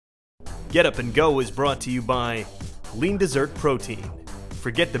Get Up and Go is brought to you by Lean Dessert Protein.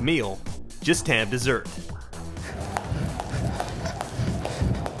 Forget the meal, just have dessert.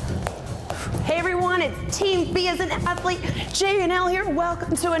 Hey everyone, it's Team BSN athlete J&L here.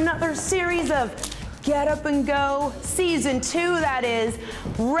 Welcome to another series of Get Up and Go, Season 2 that is.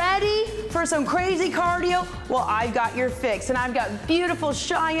 Ready for some crazy cardio? Well, I've got your fix, and I've got beautiful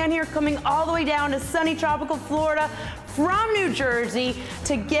Cheyenne here coming all the way down to sunny tropical Florida from New Jersey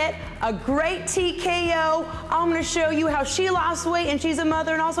to get a great TKO. I'm gonna show you how she lost weight, and she's a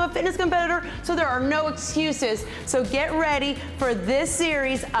mother and also a fitness competitor, so there are no excuses. So get ready for this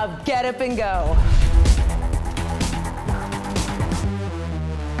series of Get Up and Go.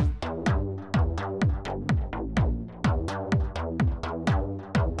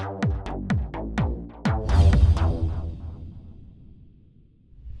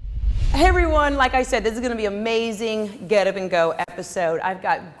 Hey everyone, like I said, this is going to be an amazing Get Up and Go episode. I've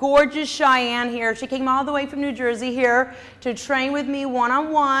got gorgeous Cheyenne here. She came all the way from New Jersey here to train with me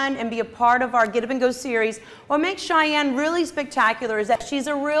one-on-one and be a part of our Get Up and Go series. What makes Cheyenne really spectacular is that she's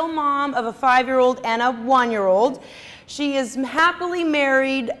a real mom of a 5-year-old and a 1-year-old. She is happily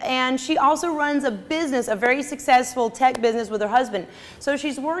married, and she also runs a business, a very successful tech business with her husband. So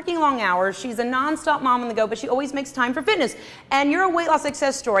she's working long hours. She's a non-stop mom on the go, but she always makes time for fitness. And you're a weight loss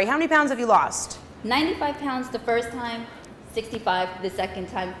success story. How many pounds have you lost? 95 pounds the first time, 65 the second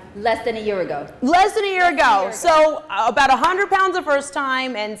time, less than a year ago. Less than a year ago. So about 100 pounds the first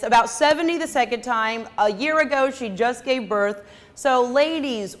time and about 70 the second time. A year ago, she just gave birth. So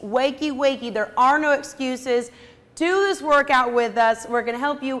ladies, wakey, wakey, there are no excuses. Do this workout with us. We're going to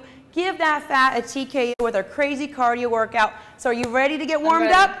help you give that fat a TKO with our crazy cardio workout. So are you ready to get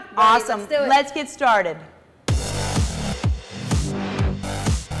warmed up? Ready. Awesome. Let's get started.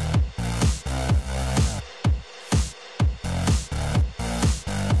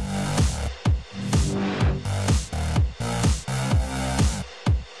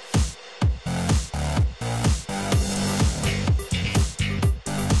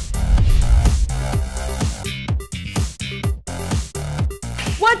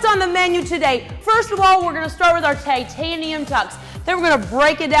 What's on the menu today? First of all, we're going to start with our titanium tucks. Then we're going to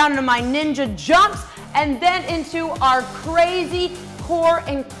break it down into my ninja jumps and then into our crazy core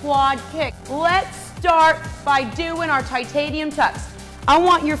and quad kick. Let's start by doing our titanium tucks. I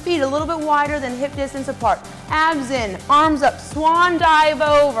want your feet a little bit wider than hip distance apart. Abs in, arms up, swan dive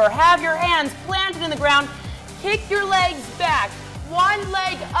over. Have your hands planted in the ground. Kick your legs back. One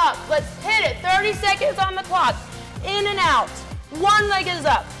leg up. Let's hit it. 30 seconds on the clock. In and out. One leg is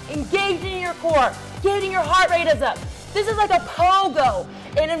up, engaging your core, getting your heart rate is up. This is like a pogo,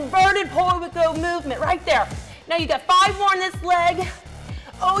 an inverted pogo movement right there. Now you got 5 more on this leg.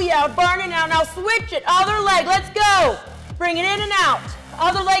 Oh yeah, burning out. Now switch it, other leg, let's go. Bring it in and out.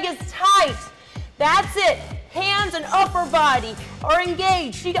 Other leg is tight. That's it. Hands and upper body are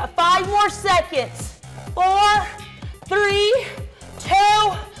engaged. You got 5 more seconds. 4, 3, 2,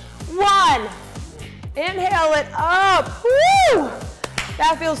 1. Inhale it up. Woo!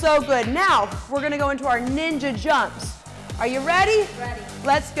 That feels so good. Now, we're going to go into our ninja jumps. Are you ready? Ready.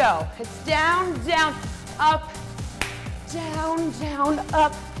 Let's go. It's down, down, up, down, down,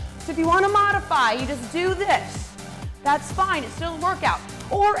 up. So if you want to modify, you just do this. That's fine. It's still a workout.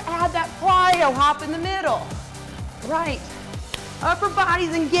 Or add that plyo hop in the middle. Right. Upper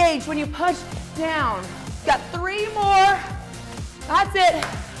body's engaged when you push down. Got 3 more. That's it.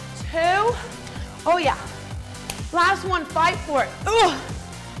 2. Oh yeah. Last one, fight for it. Ooh.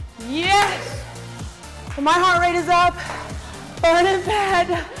 Yes. So my heart rate is up. Burning bad.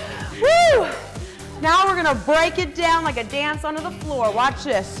 Woo. Now we're gonna break it down like a dance onto the floor. Watch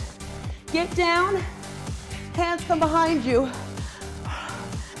this. Get down. Hands come behind you.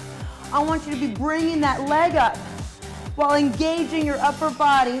 I want you to be bringing that leg up while engaging your upper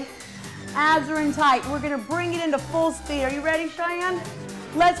body. Abs are in tight. We're gonna bring it into full speed. Are you ready, Cheyenne?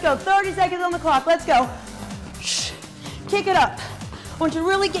 Let's go. 30 seconds on the clock. Let's go. Kick it up. I want you to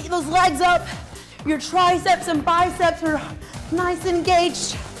really get those legs up. Your triceps and biceps are nice and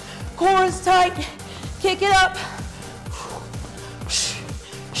engaged. Core is tight. Kick it up.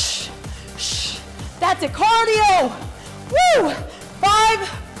 That's it. Cardio. Woo! 5,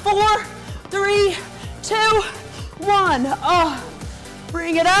 4, 3, 2, 1. Oh,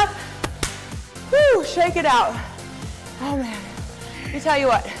 bring it up. Woo! Shake it out. Oh man. Let me tell you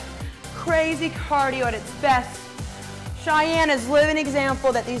what, crazy cardio at its best. Cheyenne is a living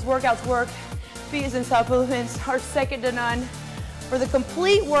example that these workouts work. BSN supplements are second to none. For the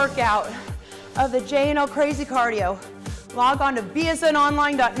complete workout of the J&L Crazy Cardio, log on to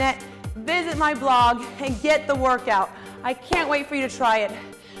bsnonline.net, visit my blog, and get the workout. I can't wait for you to try it.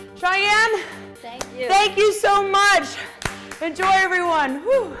 Cheyenne? Thank you. Thank you so much. Enjoy, everyone.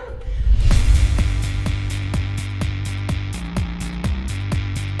 Whew.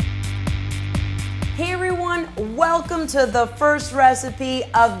 Hey everyone, welcome to the first recipe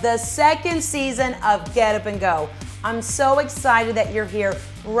of the second season of Get Up and Go. I'm so excited that you're here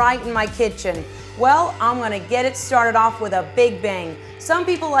right in my kitchen. Well, I'm gonna get it started off with a big bang. Some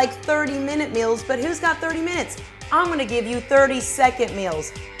people like 30-minute meals, but who's got 30 minutes? I'm gonna give you 30-second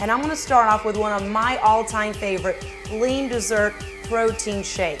meals. And I'm gonna start off with one of my all-time favorite lean dessert protein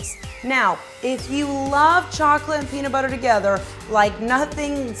shakes. Now, if you love chocolate and peanut butter together, like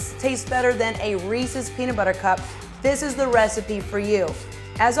nothing tastes better than a Reese's peanut butter cup, this is the recipe for you.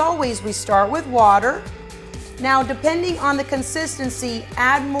 As always, we start with water. Now, depending on the consistency,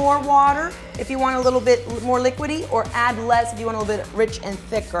 add more water if you want a little bit more liquidy, or add less if you want a little bit rich and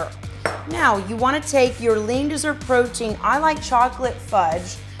thicker. Now, you want to take your lean dessert protein. I like chocolate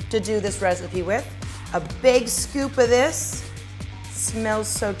fudge to do this recipe with. A big scoop of this. Smells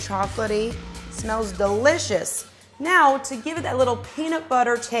so chocolatey, smells delicious. Now, to give it that little peanut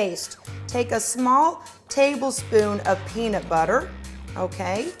butter taste, take a small tablespoon of peanut butter,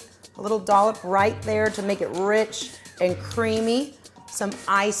 okay? A little dollop right there to make it rich and creamy. Some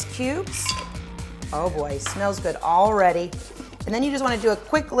ice cubes. Oh boy, smells good already. And then you just want to do a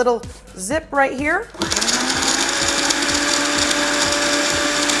quick little zip right here.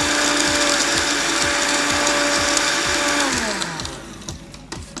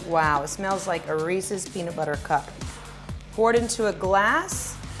 Wow, it smells like a Reese's peanut butter cup. Pour it into a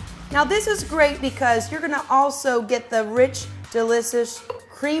glass. Now this is great because you're gonna also get the rich, delicious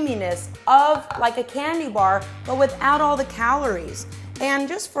creaminess of like a candy bar, but without all the calories. And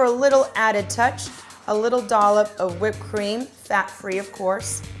just for a little added touch, a little dollop of whipped cream, fat-free of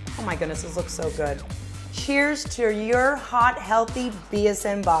course. Oh my goodness, this looks so good. Cheers to your hot, healthy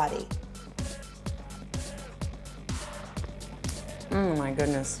BSN body. Oh my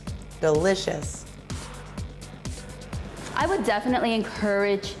goodness, delicious. I would definitely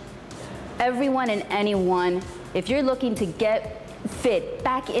encourage everyone and anyone, if you're looking to get fit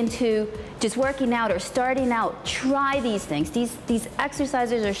back into just working out or starting out, try these things. These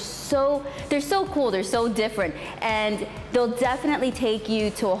exercises are they're so cool, they're so different, and they'll definitely take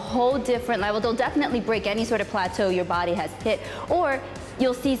you to a whole different level. They'll definitely break any sort of plateau your body has hit, or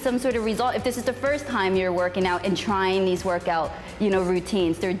you'll see some sort of result. If this is the first time you're working out and trying these workout,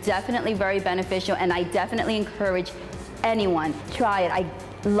 routines, they're definitely very beneficial, and I definitely encourage anyone, try it. I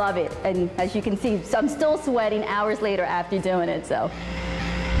love it, and as you can see, I'm still sweating hours later after doing it, so.